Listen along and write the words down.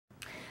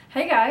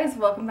Hey guys,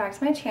 welcome back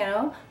to my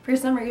channel. For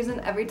some reason,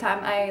 every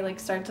time I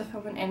start to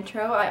film an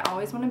intro, I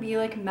always want to be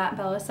like Matt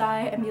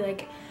Belisai and be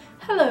like,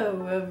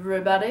 hello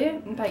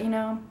everybody, but you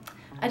know,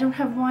 I don't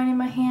have wine in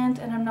my hand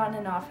and I'm not in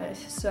an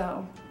office,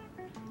 so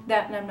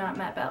that and I'm not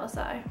Matt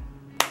Belisai.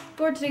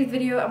 For today's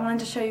video, I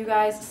wanted to show you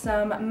guys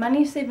some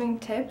money saving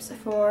tips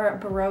for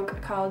broke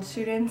college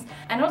students.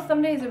 I know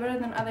some days are better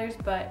than others,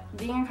 but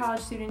being a college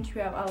student,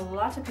 you have a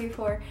lot to pay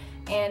for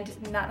and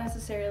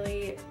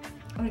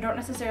we don't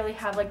necessarily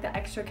have like the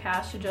extra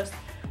cash to just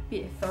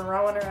be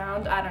throwing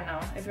around. I don't know,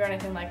 if you're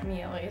anything like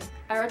me at least.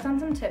 I wrote down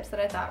some tips that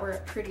I thought were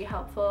pretty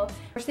helpful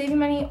for saving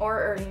money or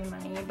earning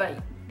money,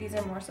 but these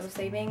are more so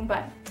saving,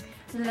 but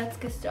let's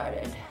get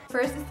started.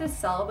 First is to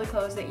sell the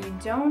clothes that you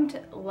don't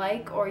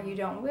like or you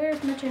don't wear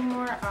as much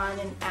anymore on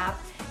an app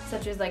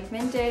such as like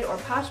Vinted or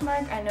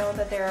Poshmark. I know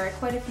that there are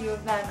quite a few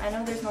of them. I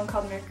know there's one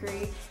called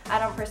Mercury. I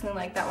don't personally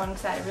like that one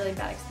because I had a really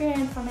bad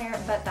experience on there,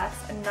 but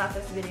that's not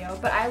this video.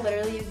 But I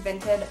literally use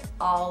Vinted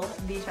all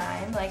the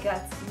time. Like,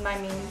 that's my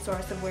main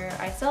source of where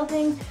I sell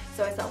things.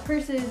 So I sell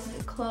purses,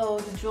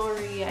 clothes,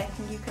 jewelry. I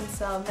think you can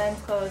sell men's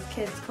clothes,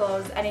 kids'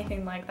 clothes,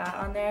 anything like that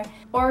on there.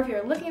 Or if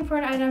you're looking for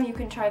an item, you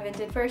can try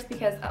Vinted first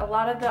because a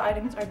lot of the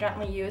items are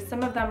gently used.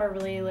 Some of them are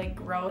really like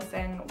gross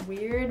and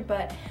weird,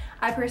 but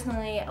I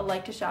personally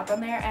like to shop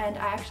on there, and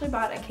I actually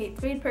bought a Kate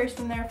Spade purse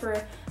from there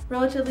for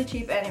relatively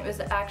cheap, and it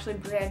was actually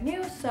brand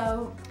new,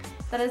 so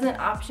that is an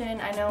option.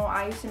 I know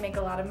I used to make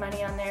a lot of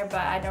money on there, but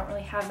I don't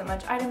really have that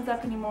much items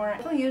up anymore.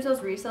 You'll use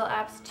those resale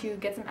apps to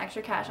get some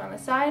extra cash on the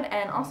side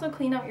and also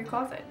clean out your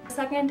closet. The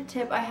second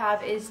tip I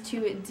have is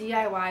to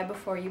DIY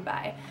before you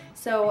buy.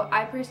 So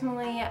I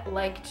personally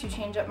like to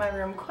change up my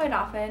room quite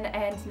often,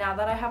 and now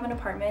that I have an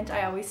apartment,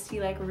 I always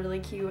see like really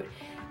cute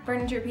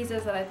furniture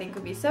pieces that I think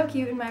would be so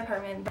cute in my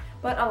apartment,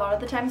 but a lot of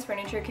the times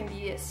furniture can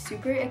be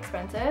super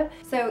expensive.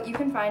 So you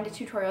can find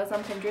tutorials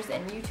on Pinterest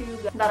and YouTube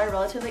that are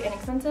relatively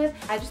inexpensive.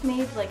 I just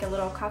made like a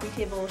little coffee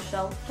table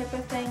shelf type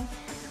of thing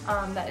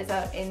that is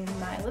out in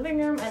my living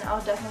room, and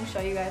I'll definitely show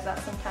you guys that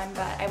sometime,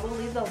 but I will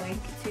leave the link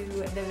to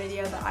the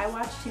video that I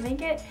watched to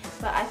make it.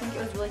 But I think it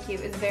was really cute.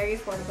 It's very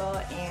affordable,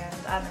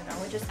 and I don't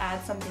know, it just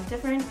adds something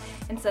different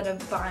instead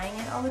of buying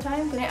it all the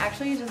time. But it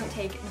actually doesn't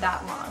take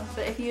that long.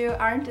 But if you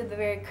aren't the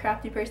very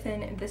crafty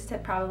person, this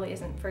tip probably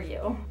isn't for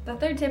you. The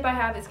third tip I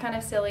have is kind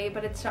of silly,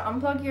 but it's to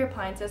unplug your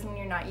appliances when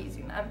you're not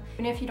using them.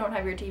 Even if you don't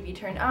have your TV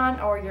turned on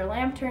or your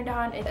lamp turned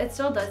on, it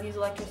still does use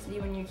electricity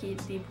when you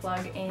keep the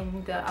plug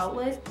in the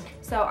outlet.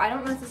 So I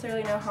don't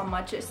necessarily know how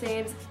much it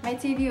saves.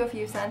 Might save you a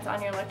few cents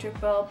on your electric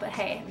bill, but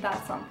hey,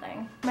 that's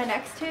something. My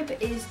next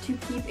tip is to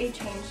keep a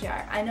change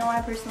jar. I know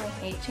I personally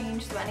hate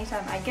change, so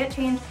anytime I get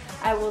change,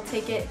 I will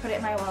take it, put it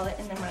in my wallet,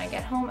 and then when I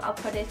get home, I'll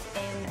put it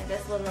in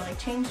this little like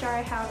change jar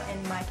I have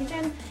in my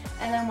kitchen.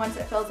 And then once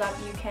it fills up,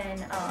 you can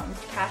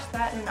cash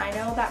that. And I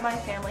know that my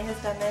family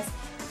has done this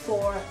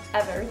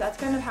forever. That's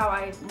kind of how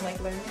I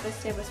learned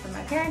this tip, was from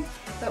my parents,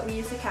 but we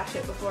used to cash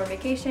it before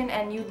vacation,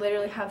 and you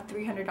literally have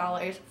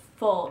 $300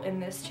 full in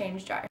this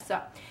change jar. So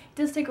it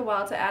does take a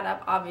while to add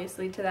up,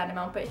 obviously, to that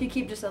amount, but if you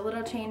keep just a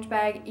little change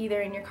bag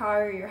either in your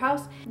car or your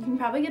house, you can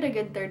probably get a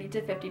good $30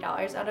 to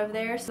 $50 out of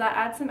there. So that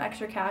adds some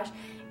extra cash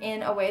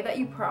in a way that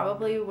you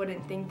probably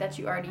wouldn't think that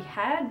you already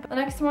had. The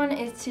next one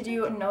is to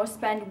do no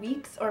spend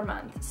weeks or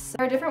months.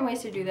 There are different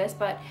ways to do this,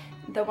 but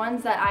the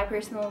ones that I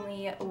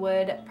personally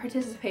would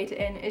participate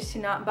in is to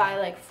not buy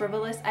like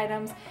frivolous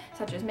items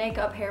such as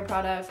makeup, hair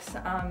products,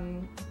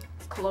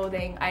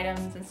 clothing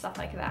items, and stuff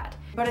like that.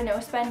 But a no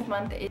spend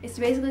month is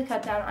to basically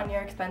cut down on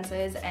your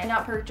expenses and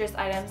not purchase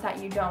items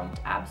that you don't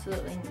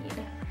absolutely need.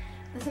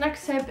 This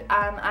next tip,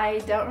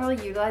 I don't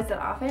really utilize that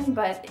often,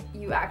 but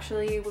you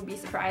actually would be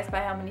surprised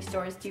by how many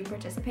stores do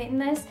participate in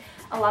this.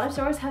 A lot of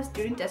stores have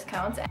student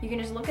discounts. You can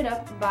just look it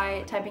up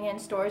by typing in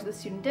stores with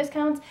student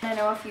discounts. And I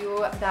know a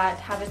few that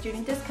have a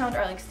student discount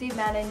are like Steve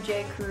Madden,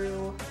 J.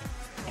 Crew.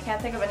 I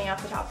can't think of any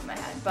off the top of my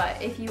head,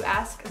 but if you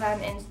ask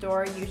them in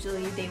store,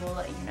 usually they will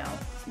let you know.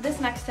 This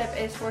next tip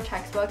is for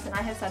textbooks, and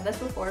I have said this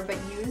before, but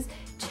use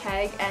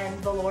Chegg and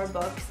Velour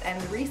Books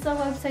and resale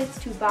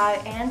websites to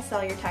buy and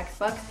sell your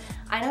textbooks.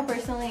 I know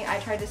personally I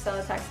tried to sell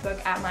a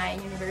textbook at my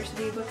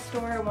university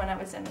bookstore when I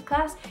was in the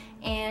class,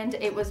 and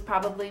it was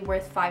probably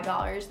worth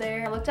 $5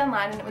 there. I looked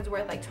online and it was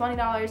worth like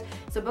 $20,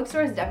 so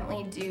bookstores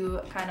definitely do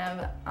kind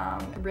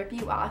of rip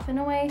you off in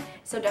a way,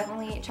 so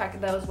definitely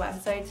check those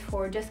websites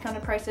for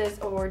discounted prices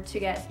or to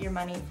get your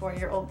money for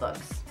your old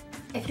books.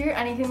 If you're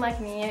anything like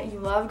me, you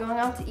love going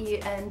out to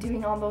eat and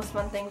doing all those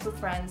fun things with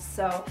friends,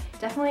 so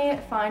definitely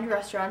find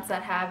restaurants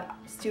that have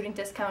student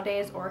discount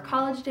days or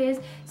college days.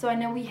 So I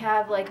know we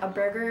have like a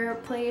burger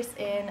place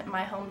in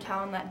my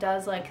hometown that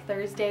does like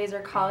Thursdays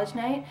or college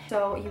night,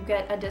 so you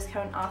get a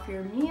discount off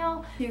your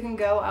meal. You can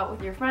go out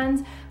with your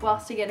friends while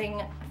still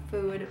getting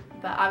food,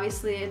 but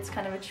obviously it's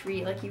kind of a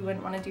treat, like you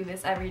wouldn't want to do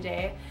this every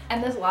day.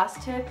 And this last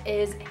tip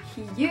is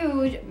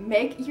huge: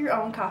 make your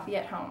own coffee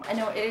at home. I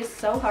know it is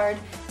so hard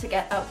to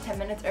get up 10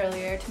 minutes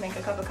earlier to make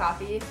a cup of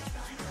coffee,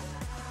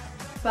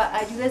 but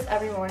I do this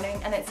every morning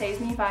and it saves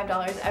me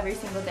 $5 every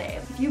single day.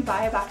 If you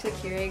buy a box of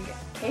Keurig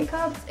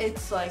K-Cups,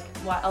 it's like,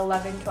 what,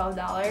 $11,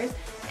 $12,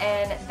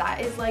 and that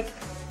is like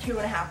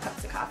 2.5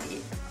 cups of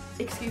coffee.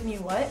 Excuse me,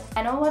 what?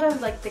 I know a lot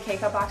of like the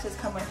K-Cup boxes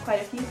come with quite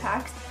a few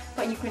packs,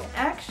 but you can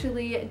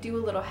actually do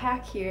a little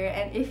hack here,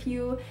 and if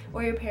you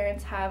or your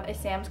parents have a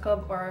Sam's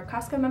Club or a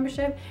Costco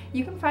membership,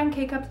 you can find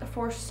K-Cups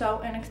for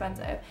so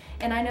inexpensive.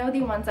 And I know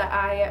the ones that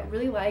I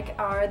really like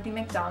are the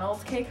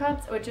McDonald's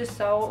K-Cups, which is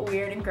so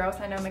weird and gross.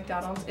 I know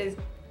McDonald's is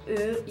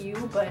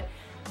ew, but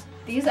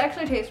these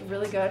actually taste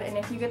really good, and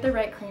if you get the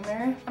right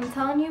creamer, I'm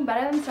telling you,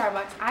 better than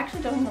Starbucks. I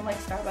actually don't even like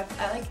Starbucks.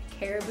 I like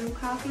Caribou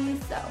coffee,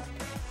 so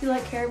if you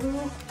like Caribou,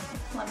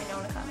 let me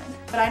know in the comments.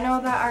 But I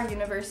know that our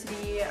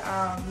university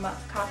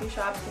coffee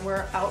shops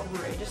were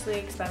outrageously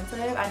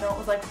expensive. I know it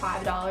was like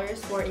 $5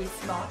 for a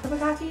small cup of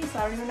coffee, so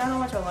I don't even know how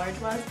much a large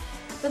was.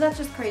 But that's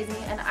just crazy,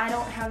 and I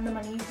don't have the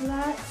money for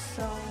that,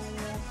 so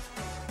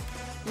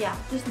yeah,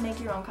 just make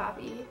your own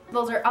coffee.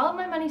 Those are all of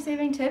my money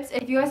saving tips.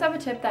 If you guys have a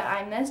tip that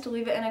I missed,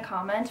 leave it in a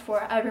comment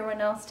for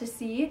everyone else to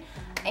see.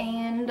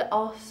 And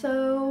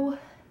also,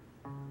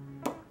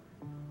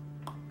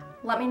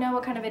 let me know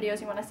what kind of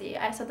videos you want to see.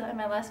 I said that in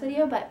my last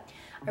video, but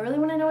I really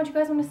want to know what you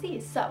guys want to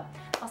see. So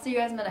I'll see you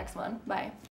guys in the next one. Bye.